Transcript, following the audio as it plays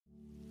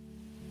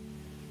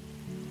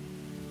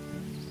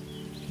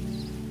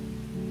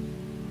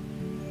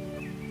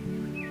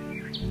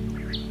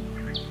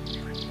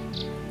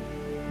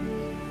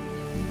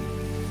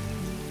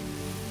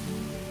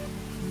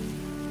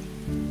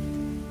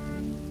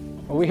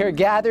We are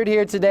gathered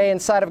here today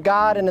inside of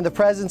God and in the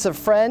presence of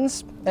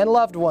friends and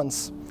loved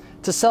ones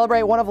to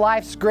celebrate one of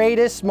life's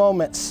greatest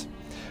moments.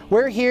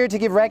 We're here to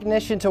give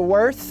recognition to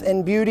worth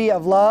and beauty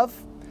of love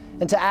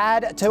and to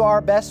add to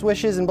our best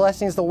wishes and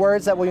blessings the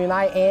words that will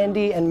unite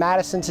Andy and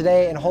Madison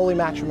today in holy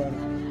matrimony.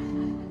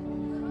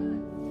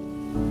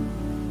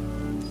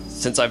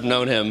 Since I've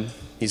known him,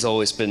 he's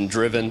always been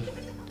driven,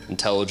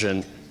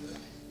 intelligent,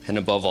 and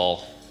above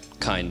all,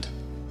 kind.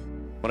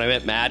 When I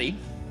met Maddie,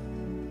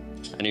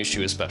 I knew she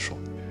was special.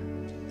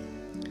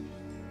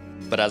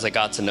 But as I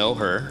got to know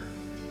her,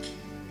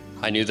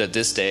 I knew that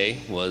this day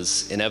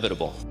was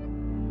inevitable.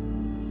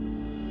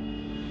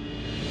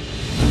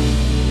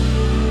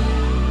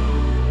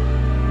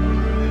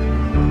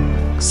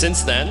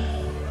 Since then,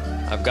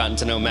 I've gotten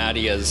to know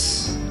Maddie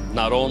as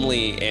not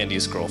only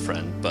Andy's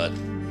girlfriend, but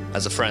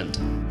as a friend.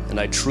 And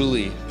I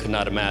truly could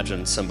not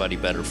imagine somebody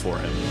better for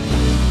him.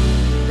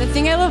 The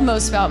thing I love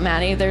most about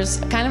Maddie, there's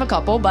kind of a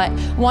couple, but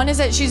one is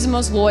that she's the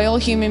most loyal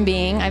human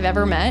being I've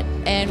ever met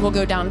and will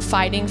go down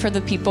fighting for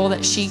the people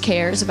that she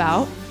cares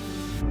about.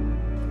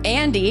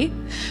 Andy,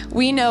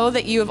 we know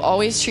that you have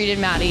always treated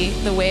Maddie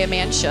the way a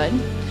man should.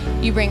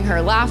 You bring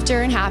her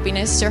laughter and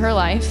happiness to her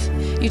life.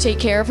 You take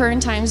care of her in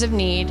times of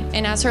need,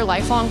 and as her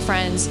lifelong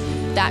friends,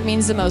 that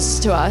means the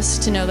most to us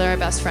to know that our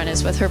best friend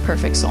is with her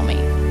perfect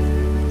soulmate.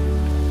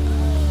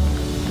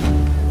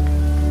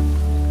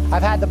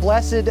 I've had the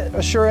blessed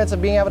assurance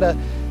of being able to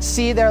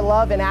see their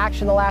love in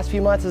action the last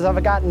few months as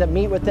I've gotten to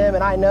meet with them,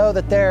 and I know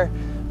that their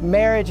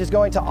marriage is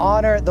going to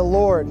honor the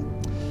Lord.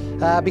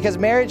 Because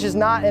marriage is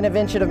not an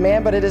invention of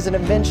man, but it is an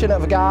invention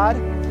of God.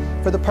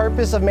 For the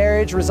purpose of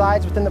marriage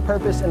resides within the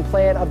purpose and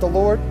plan of the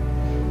Lord,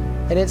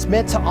 and it's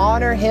meant to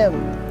honor Him,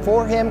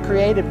 for Him,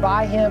 created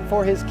by Him,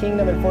 for His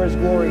kingdom and for His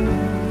glory.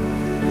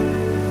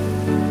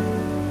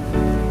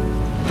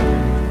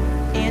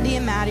 Andy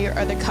and Maddie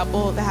are the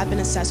couple that have been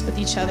obsessed with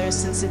each other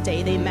since the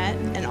day they met,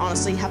 and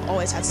honestly have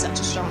always had such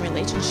a strong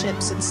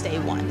relationship since day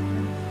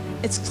one.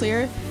 It's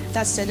clear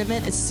that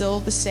sentiment is still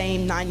the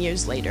same 9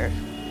 years later.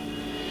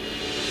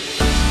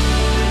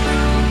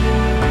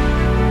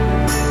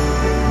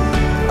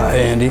 I,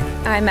 Andy.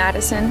 I,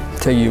 Madison.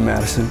 Take you,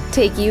 Madison.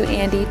 Take you,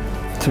 Andy.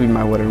 To be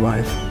my wedded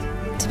wife.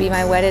 To be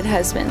my wedded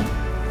husband.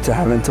 To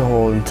have and to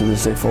hold and to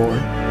this day forward.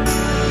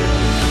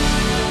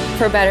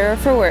 For better or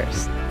for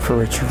worse. For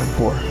richer or for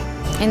poor.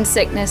 In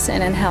sickness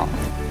and in health.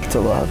 To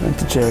love and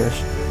to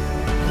cherish.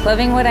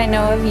 Loving what I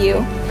know of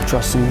you.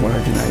 Trusting what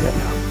I do not yet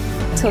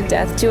know. Till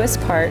death do us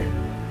part.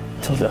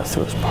 Till death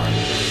do us part.